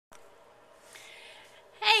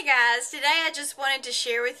Hey guys, today I just wanted to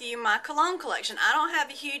share with you my cologne collection. I don't have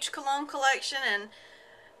a huge cologne collection, and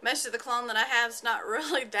most of the cologne that I have is not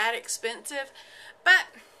really that expensive, but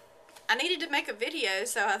I needed to make a video,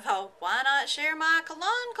 so I thought, why not share my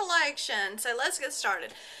cologne collection? So let's get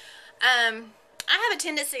started. I have a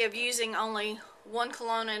tendency of using only one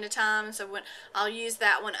cologne at a time, so when I'll use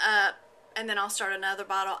that one up and then I'll start another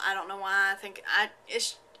bottle. I don't know why. I think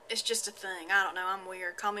it's just a thing. I don't know. I'm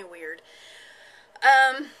weird. Call me weird.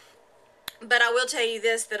 But I will tell you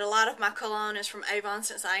this, that a lot of my cologne is from Avon,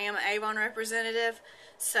 since I am an Avon representative.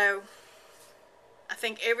 So I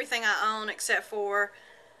think everything I own except for,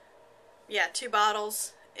 yeah, 2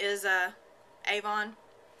 bottles is Avon.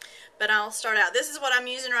 But I'll start out. This is what I'm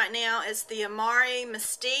using right now. It's the Amari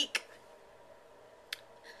Mystique.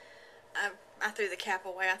 I threw the cap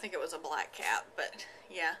away. I think it was a black cap. But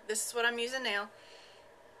yeah, this is what I'm using now.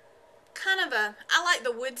 Kind of I like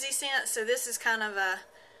the woodsy scent, so this is kind of a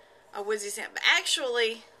woodsy scent. But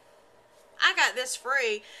actually, I got this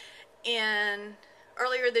free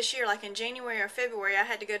earlier this year, like in January or February.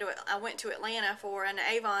 I went to Atlanta for an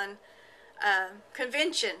Avon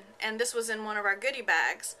convention, and this was in one of our goodie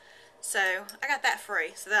bags. So I got that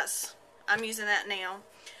free. So I'm using that now.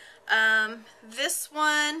 This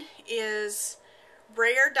one is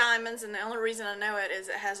Rare Diamonds, and the only reason I know it is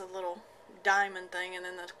it has a little diamond thing, and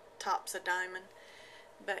then the top's a diamond.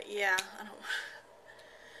 But yeah,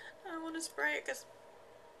 I don't want to spray it because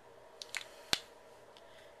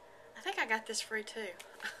I think I got this free too.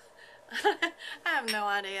 I have no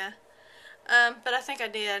idea. But I think I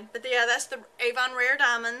did. But yeah, that's the Avon Rare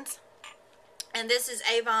Diamonds. And this is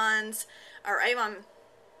Avon is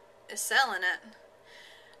selling it.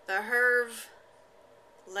 The Herve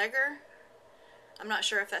Leger. I'm not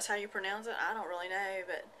sure if that's how you pronounce it. I don't really know,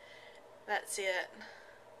 but that's it.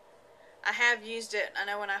 I have used it. I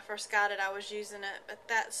know when I first got it I was using it, but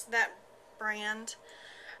that's that brand.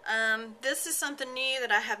 This is something new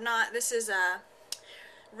that I have not. This is a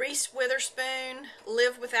Reese Witherspoon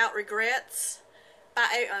Live Without Regrets.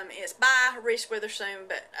 It's by Reese Witherspoon,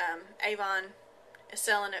 but Avon is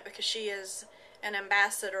selling it because she is an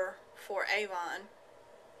ambassador for Avon.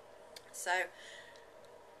 So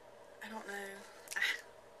I don't know.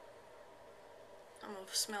 I'm gonna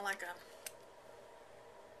smell like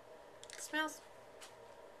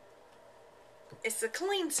it's a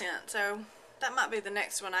clean scent, so that might be the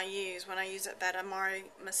next one I use when I use that Amari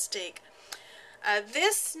Mystique.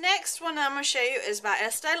 This next one I'm going to show you is by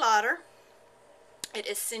Estee Lauder. It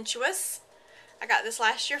is Sensuous. I got this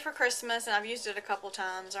last year for Christmas, and I've used it a couple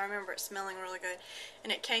times. I remember it smelling really good,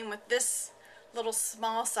 and it came with this little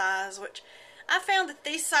small size, which I found that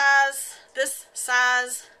this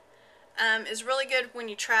size is really good when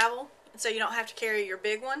you travel, so you don't have to carry your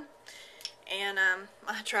big one. And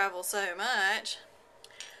I travel so much,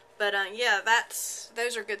 but yeah,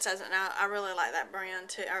 those are good sizes, and I really like that brand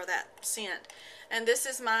too, or that scent. And this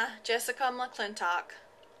is my Jessica McClintock,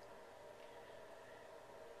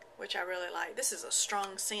 which I really like. This is a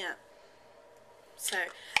strong scent. So,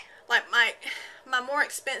 like my more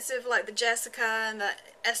expensive, like the Jessica and the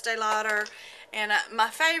Estee Lauder, and my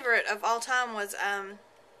favorite of all time was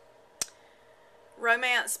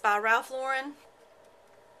Romance by Ralph Lauren.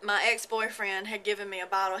 My ex-boyfriend had given me a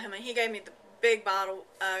bottle. He gave me the big bottle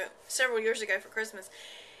several years ago for Christmas,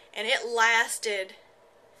 and it lasted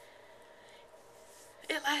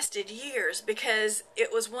years, because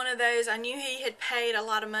it was one of those, I knew he had paid a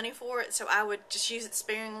lot of money for it, so I would just use it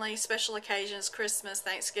sparingly. Special occasions, Christmas,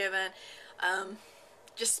 Thanksgiving,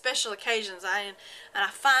 just special occasions. I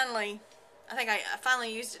think I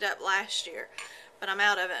finally used it up last year, but I'm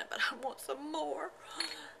out of it. But I want some more.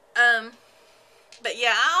 But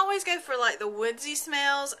yeah, I always go for like the woodsy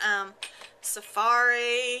smells.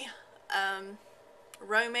 Safari,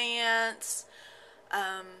 Romance.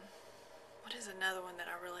 What is another one that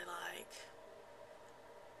I really like?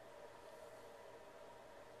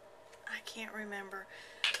 I can't remember.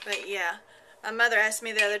 But yeah, my mother asked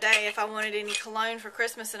me the other day if I wanted any cologne for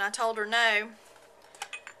Christmas, and I told her no.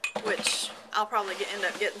 Which I'll probably end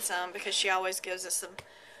up getting some, because she always gives us some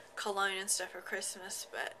cologne and stuff for Christmas.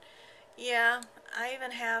 But yeah, I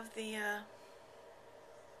even have the,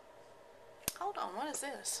 hold on, what is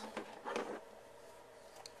this?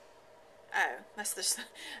 Oh, that's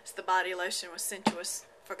the body lotion with Sensuous.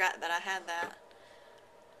 Forgot that I had that.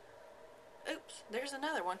 Oops, there's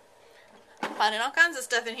another one. I'm finding all kinds of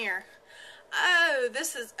stuff in here. Oh,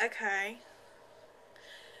 this is, okay.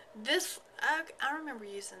 I remember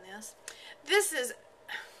using this.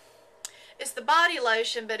 It's the body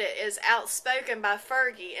lotion, but it is Outspoken by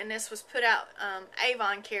Fergie, and this was put out,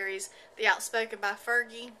 Avon carries the Outspoken by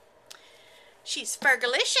Fergie, She's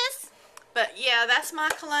fergalicious. But yeah, that's my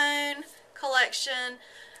cologne collection.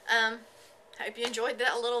 Hope you enjoyed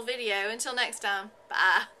that little video. Until next time,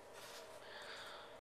 bye.